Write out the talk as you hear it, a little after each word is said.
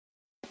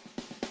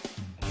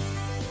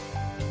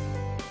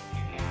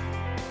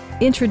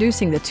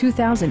Introducing the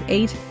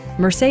 2008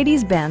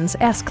 Mercedes-Benz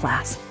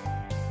S-Class.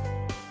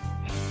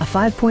 A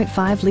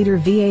 5.5-liter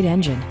V8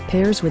 engine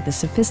pairs with the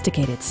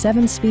sophisticated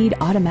 7-speed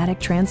automatic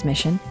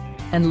transmission,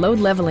 and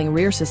load-leveling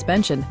rear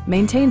suspension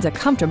maintains a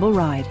comfortable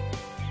ride.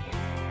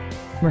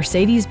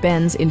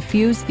 Mercedes-Benz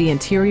infused the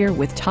interior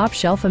with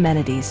top-shelf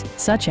amenities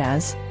such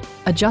as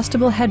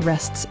adjustable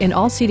headrests in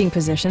all seating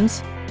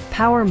positions,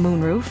 power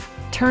moonroof,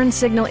 turn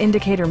signal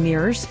indicator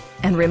mirrors,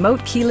 and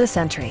remote keyless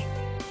entry.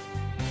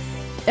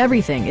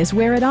 Everything is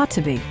where it ought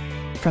to be,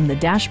 from the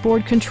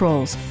dashboard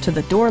controls to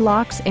the door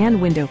locks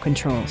and window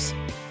controls.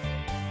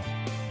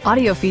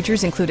 Audio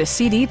features include a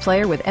CD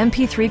player with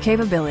MP3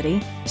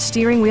 capability,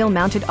 steering wheel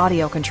mounted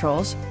audio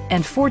controls,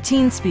 and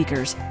 14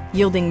 speakers,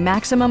 yielding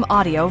maximum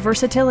audio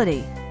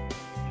versatility.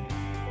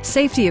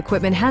 Safety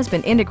equipment has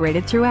been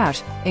integrated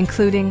throughout,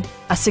 including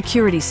a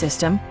security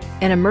system,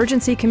 an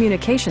emergency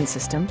communication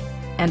system,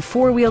 and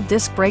 4-wheel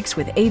disc brakes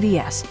with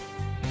ABS.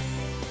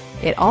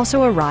 It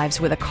also arrives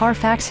with a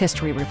Carfax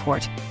history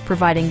report,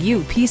 providing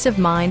you peace of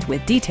mind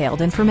with detailed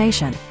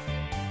information.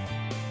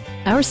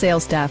 Our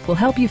sales staff will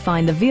help you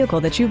find the vehicle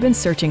that you've been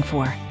searching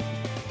for.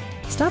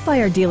 Stop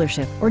by our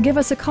dealership or give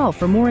us a call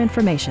for more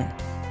information.